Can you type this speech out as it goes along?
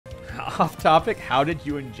Off topic, how did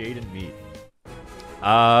you and Jaiden meet?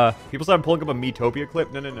 People said I'm pulling up a Metopia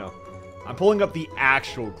clip. No. I'm pulling up the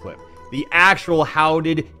actual clip. The actual how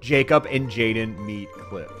did Jacob and Jaiden meet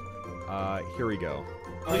clip. Here we go.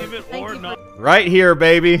 Believe it or not. Right here,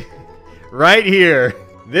 baby. Right here.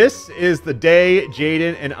 This is the day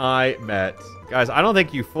Jaiden and I met. Guys, I don't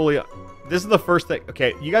think you fully... This is the first thing...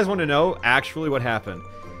 Okay, you guys want to know actually what happened.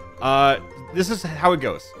 This is how it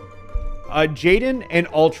goes. Jaiden and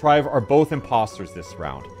Altrive are both imposters this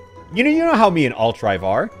round. You know how me and Altrive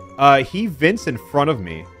are. He vents in front of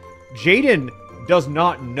me. Jaiden does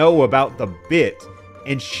not know about the bit,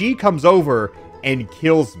 and she comes over and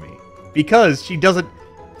kills me because she doesn't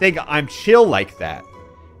think I'm chill like that.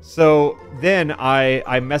 So then I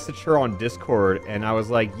messaged her on Discord, and I was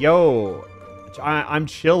like, yo, I'm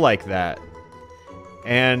chill like that.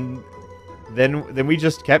 And then we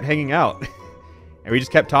just kept hanging out. And we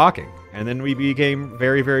just kept talking. And then we became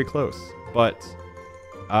very, very close. But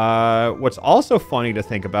what's also funny to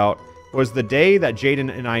think about was the day that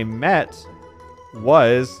Jaiden and I met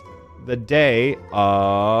was the day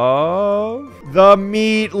of the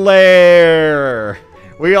meat lair.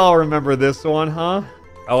 We all remember this one, huh?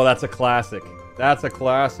 Oh, that's a classic. That's a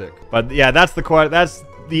classic. But yeah, that's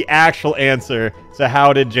the actual answer to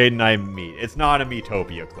how did Jaiden and I meet. It's not a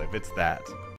Metopia clip. It's that.